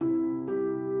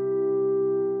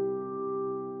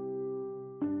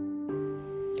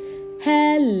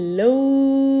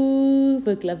Hello,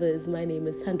 book lovers. My name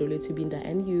is Thandolwethu Binda,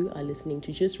 and you are listening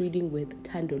to Just Reading with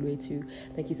Thandolwethu.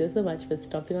 Thank you so much for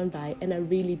stopping on by, and I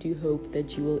really do hope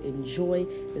that you will enjoy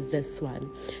this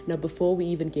one. Now, before we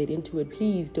even get into it,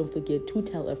 please don't forget to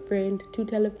tell a friend, to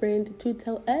tell a friend, to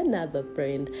tell another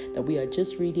friend that we are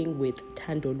just reading with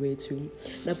Thandolwethu.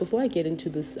 Now, before I get into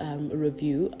this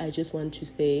review, I just want to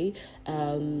say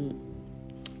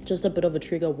just a bit of a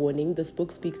trigger warning. This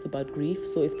book speaks about grief,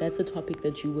 so if that's a topic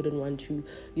that you wouldn't want to,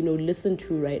 listen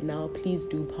to right now, please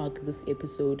do park this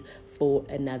episode for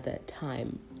another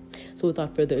time. So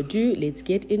without further ado, let's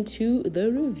get into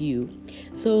the review.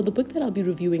 So the book that I'll be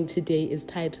reviewing today is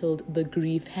titled The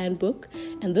Grief Handbook,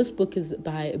 and this book is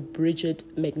by Bridget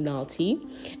McNulty.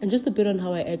 And just a bit on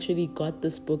how I actually got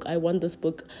this book. I won this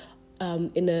book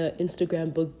in an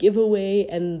Instagram book giveaway,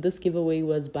 and this giveaway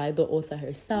was by the author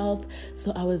herself.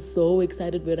 So I was so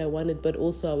excited when I won it, but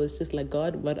also I was just like,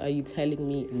 God, what are you telling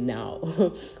me now?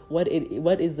 What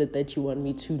is it that you want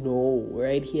me to know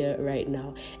right here, right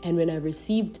now? And when I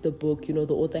received the book, the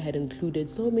author had included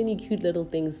so many cute little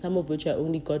things, some of which I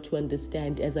only got to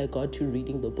understand as I got to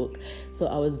reading the book. So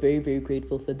I was very, very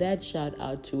grateful for that. Shout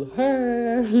out to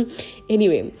her.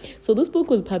 Anyway, so this book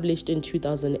was published in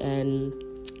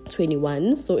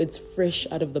 2021, so it's fresh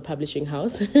out of the publishing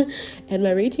house. And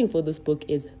my rating for this book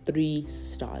is 3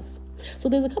 stars. So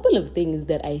there's a couple of things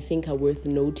that I think are worth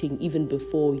noting even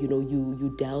before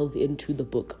you delve into the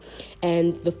book.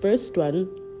 And the first one,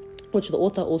 which the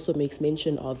author also makes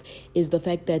mention of, is the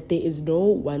fact that there is no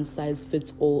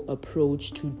one-size-fits-all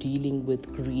approach to dealing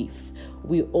with grief.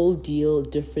 We all deal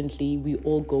differently. We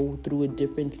all go through it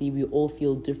differently. We all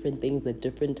feel different things at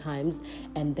different times,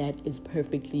 and that is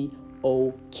perfectly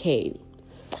okay.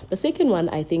 The second one,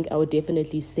 I think I would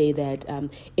definitely say that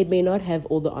it may not have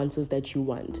all the answers that you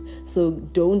want. So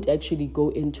don't actually go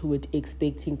into it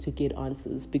expecting to get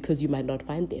answers, because you might not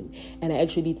find them. And I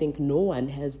actually think no one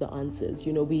has the answers.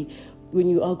 When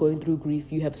you are going through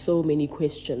grief, you have so many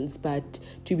questions, but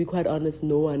to be quite honest,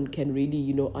 no one can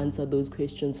really, answer those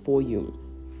questions for you.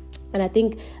 And I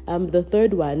think the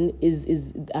third one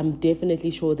is I'm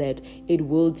definitely sure that it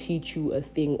will teach you a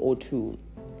thing or two.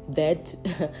 That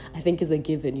I think is a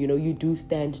given. You do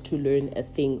stand to learn a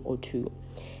thing or two.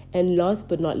 And last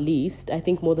but not least, I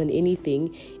think more than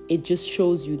anything, it just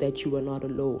shows you that you are not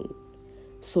alone.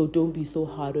 So don't be so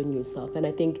hard on yourself. And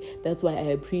I think that's why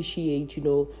I appreciate,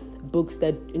 books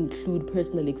that include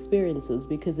personal experiences,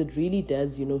 because it really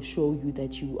does, show you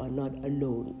that you are not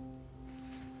alone.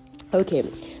 Okay,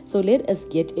 so let us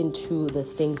get into the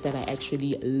things that I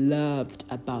actually loved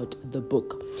about the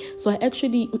book. So I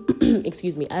actually,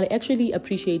 I actually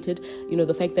appreciated,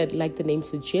 the fact that, like the name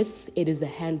suggests, it is a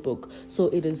handbook. So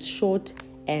it is short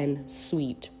and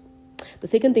sweet. The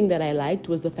second thing that I liked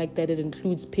was the fact that it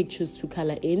includes pictures to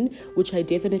color in, which I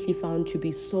definitely found to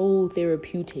be so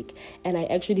therapeutic. And I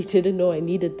actually didn't know I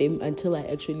needed them until I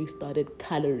actually started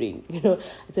coloring,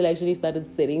 until I actually started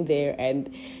sitting there and,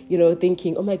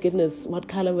 thinking, oh my goodness, what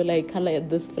color will I color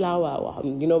this flower?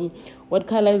 What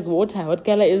color is water? What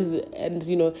color is, and,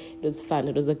 it was fun.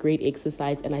 It was a great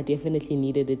exercise, and I definitely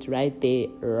needed it right there,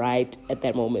 right at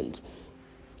that moment.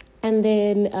 And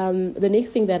then the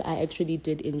next thing that I actually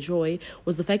did enjoy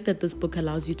was the fact that this book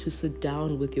allows you to sit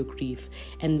down with your grief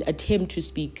and attempt to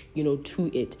speak, to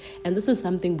it. And this is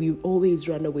something we always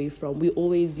run away from. We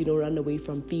always, run away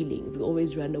from feeling. We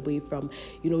always run away from,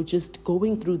 just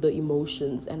going through the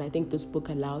emotions. And I think this book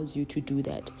allows you to do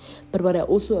that. But what I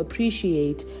also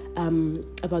appreciate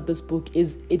about this book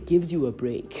is it gives you a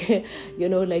break.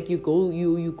 Like you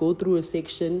go through a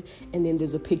section and then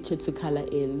there's a picture to color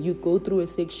in. You go through a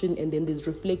section and then there's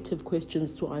reflective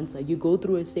questions to answer. You go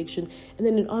through a section and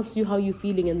then it asks you how you're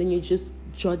feeling, and then you just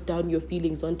jot down your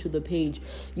feelings onto the page.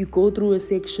 You go through a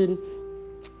section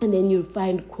and then you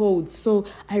find quotes. So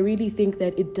I really think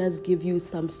that it does give you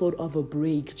some sort of a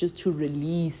break, just to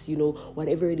release,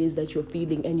 whatever it is that you're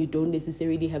feeling, and you don't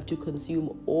necessarily have to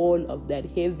consume all of that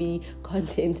heavy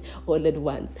content all at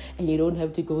once, and you don't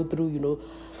have to go through,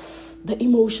 the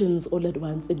emotions all at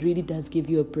once. It really does give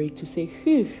you a break to say,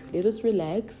 let us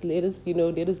relax, let us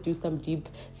do some deep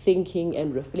thinking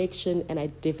and reflection. And I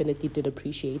definitely did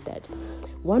appreciate that.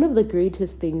 One of the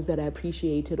greatest things that I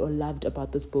appreciated or loved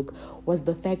about this book was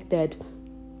the fact that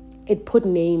it put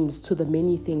names to the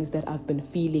many things that I've been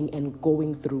feeling and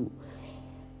going through.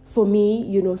 For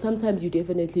me, sometimes you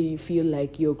definitely feel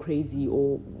like you're crazy,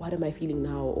 or what am I feeling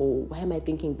now, or why am I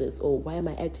thinking this, or why am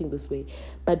I acting this way?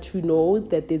 But to know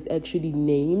that there's actually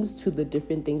names to the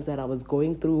different things that I was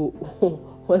going through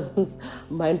was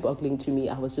mind-boggling to me.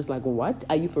 I was just like, what?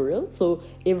 Are you for real? So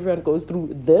everyone goes through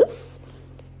this?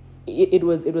 it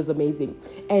was amazing.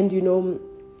 And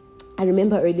I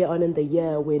remember earlier on in the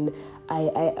year when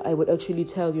I would actually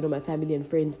tell, my family and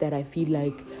friends that I feel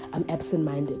like I'm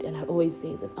absent-minded. And I always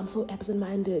say this, I'm so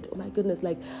absent-minded. Oh my goodness,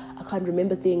 like I can't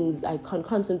remember things. I can't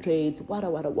concentrate,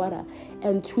 wada.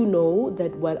 And to know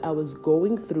that what I was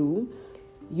going through,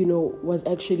 was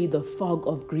actually the fog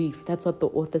of grief. That's what the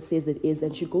author says it is.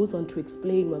 And she goes on to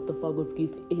explain what the fog of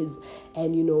grief is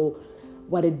and,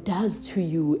 what it does to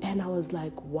you. And I was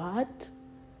like, what?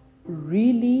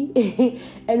 Really?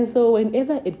 And so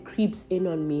whenever it creeps in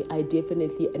on me, I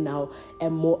definitely now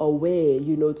am more aware,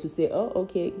 to say, oh,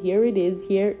 okay, here it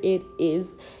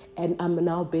is. And I'm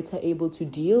now better able to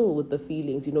deal with the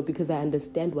feelings, because I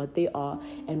understand what they are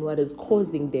and what is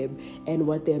causing them and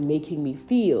what they're making me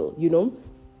feel,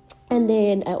 And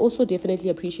then I also definitely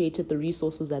appreciated the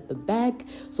resources at the back.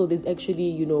 So there's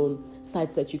actually,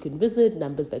 sites that you can visit,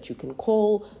 numbers that you can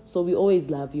call. So we always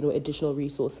love, additional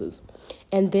resources.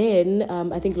 And then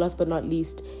I think last but not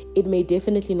least, it may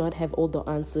definitely not have all the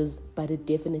answers, but it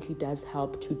definitely does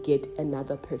help to get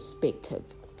another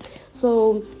perspective.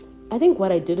 So I think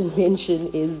what I didn't mention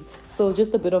is, so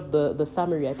just a bit of the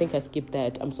summary. I think I skipped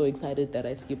that. I'm so excited that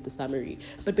I skipped the summary.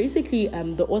 But basically,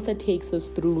 the author takes us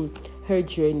through her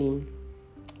journey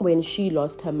when she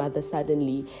lost her mother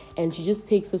suddenly, and she just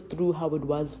takes us through how it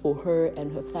was for her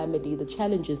and her family, the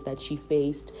challenges that she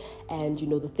faced, and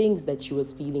the things that she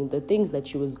was feeling, the things that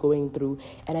she was going through.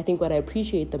 And I think what I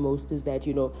appreciate the most is that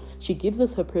she gives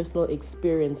us her personal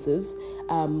experiences,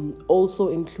 also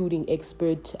including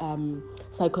expert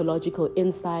psychological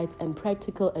insights and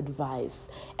practical advice,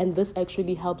 and this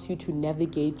actually helps you to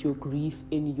navigate your grief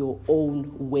in your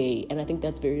own way. And I think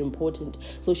that's very important.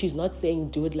 So she's not saying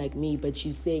do it like me, but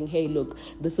she's saying, hey, look,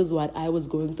 this is what I was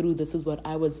going through, this is what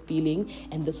I was feeling,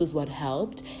 and this is what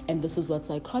helped, and this is what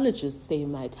psychologists say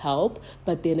might help.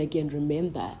 But then again,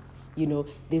 remember,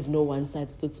 there's no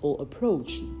one-size-fits-all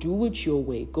approach. Do it your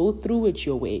way, go through it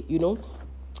your way,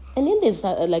 And then there's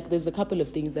a couple of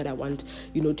things that I want,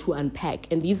 to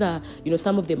unpack. And these are,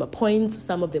 some of them are points,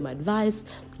 some of them are advice,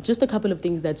 just a couple of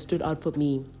things that stood out for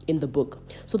me in the book.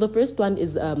 So the first one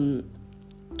is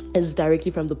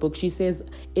directly from the book. She says,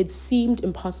 it seemed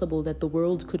impossible that the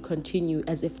world could continue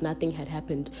as if nothing had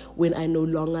happened when I no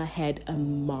longer had a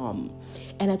mom.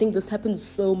 And I think this happens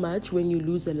so much when you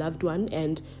lose a loved one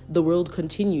and the world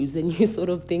continues and you sort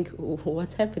of think,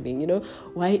 what's happening?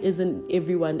 Why isn't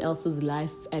everyone else's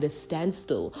life at a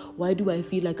standstill? Why do I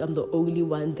feel like I'm the only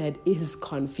one that is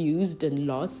confused and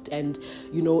lost and,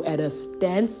 at a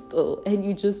standstill? And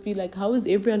you just feel like, how is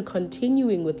everyone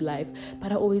continuing with life?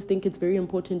 But I always think it's very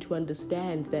important to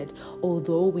understand that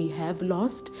although we have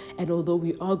lost and although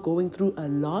we are going through a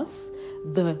loss,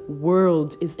 the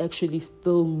world is actually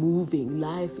still moving.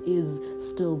 Life is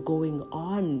still going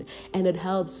on. And it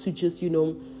helps to just,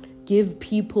 give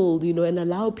people, and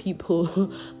allow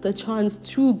people the chance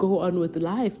to go on with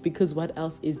life, because what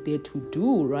else is there to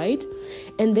do, right?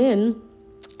 And then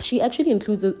she actually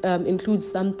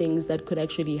includes some things that could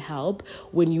actually help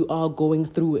when you are going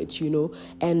through it,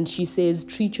 And she says,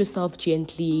 treat yourself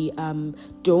gently,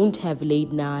 don't have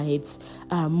late nights,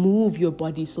 move your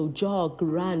body. So jog,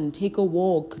 run, take a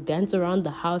walk, dance around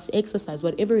the house, exercise,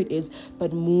 whatever it is,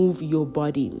 but move your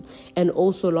body. And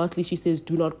also, lastly, she says,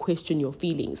 do not question your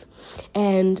feelings.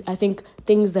 And I think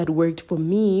things that worked for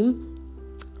me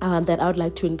that I would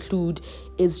like to include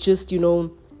is just,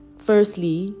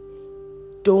 firstly,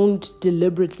 don't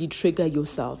deliberately trigger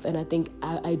yourself. And I think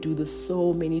I do this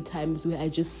so many times where I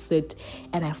just sit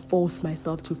and I force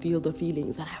myself to feel the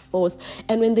feelings,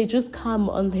 and when they just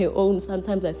come on their own,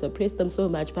 sometimes I suppress them so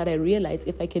much. But I realize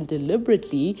if I can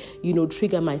deliberately,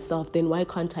 trigger myself, then why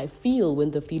can't I feel when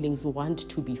the feelings want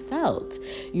to be felt?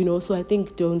 So I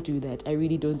think don't do that. I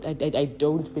really don't. I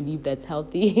don't believe that's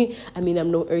healthy. I mean,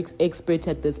 I'm no expert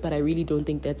at this, but I really don't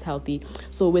think that's healthy.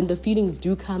 So when the feelings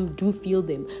do come, do feel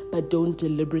them, but don't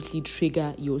deliberately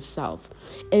trigger yourself.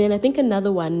 And then I think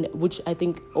another one, which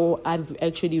I've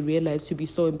actually realized to be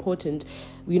so important,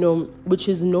 which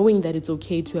is knowing that it's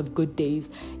okay to have good days.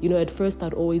 At first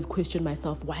I'd always question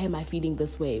myself, why am I feeling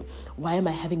this way? Why am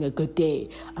I having a good day?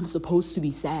 I'm supposed to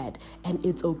be sad. And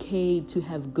it's okay to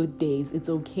have good days. It's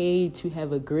okay to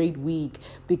have a great week,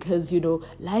 because,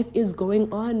 life is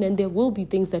going on and there will be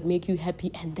things that make you happy,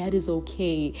 and that is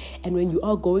okay. And when you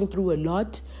are going through a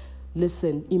lot,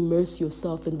 listen, immerse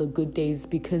yourself in the good days,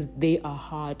 because they are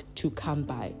hard to come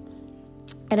by.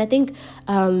 And I think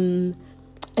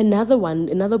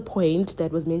Another point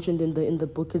that was mentioned in the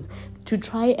book is to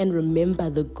try and remember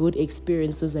the good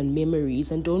experiences and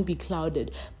memories, and don't be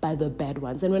clouded by the bad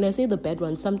ones. And when I say the bad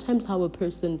ones, sometimes how a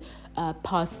person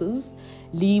passes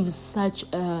leaves such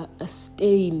a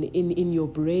stain in your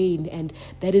brain, and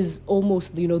that is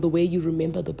almost, the way you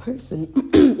remember the person.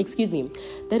 Excuse me.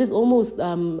 That is almost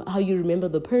how you remember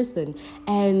the person.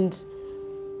 And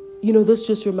this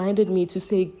just reminded me to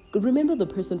say, remember the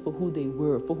person for who they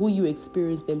were, for who you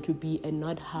experienced them to be, and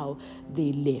not how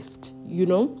they left,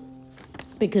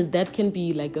 because that can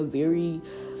be like a very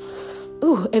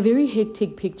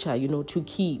hectic picture, to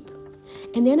keep.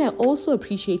 And then I also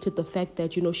appreciated the fact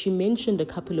that, she mentioned a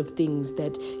couple of things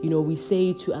that, we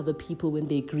say to other people when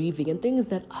they're grieving, and things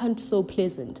that aren't so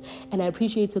pleasant. And I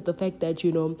appreciated the fact that,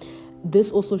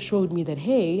 this also showed me that,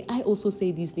 hey, I also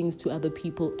say these things to other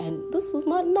people, and this is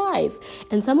not nice.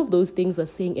 And some of those things are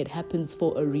saying it happens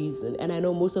for a reason. And I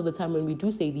know most of the time when we do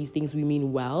say these things, we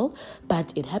mean well,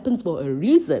 but it happens for a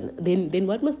reason. Then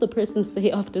what must the person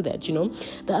say after that,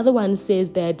 The other one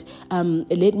says that,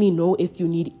 let me know if you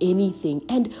need anything.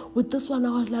 And with this one,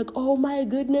 I was like, oh my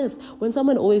goodness. When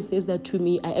someone always says that to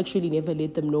me, I actually never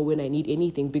let them know when I need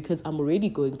anything, because I'm already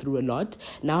going through a lot.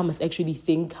 Now I must actually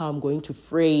think how I'm going to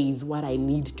phrase what I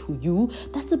need to you.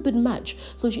 That's a bit much.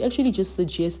 So she actually just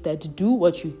suggests that do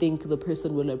what you think the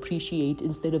person will appreciate,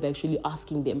 instead of actually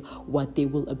asking them what they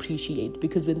will appreciate.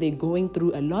 Because when they're going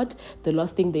through a lot, the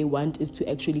last thing they want is to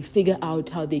actually figure out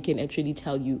how they can actually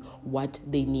tell you what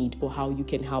they need or how you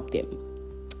can help them.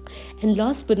 And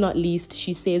last but not least,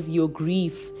 she says your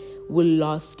grief will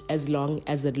last as long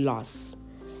as it lasts.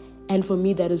 And for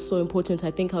me, that is so important.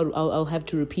 I think I'll have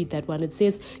to repeat that one. It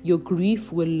says your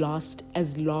grief will last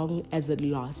as long as it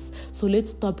lasts. So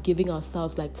let's stop giving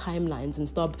ourselves like timelines, and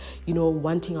stop,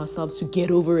 wanting ourselves to get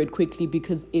over it quickly,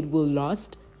 because it will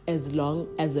last as long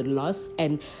as it lasts.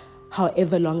 And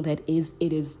however long that is,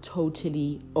 it is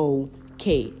totally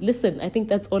okay. Listen, I think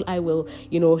that's all I will,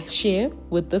 share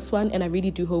with this one. And I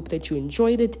really do hope that you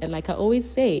enjoyed it. And like I always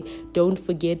say, don't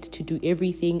forget to do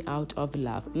everything out of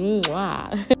love.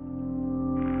 Mwah.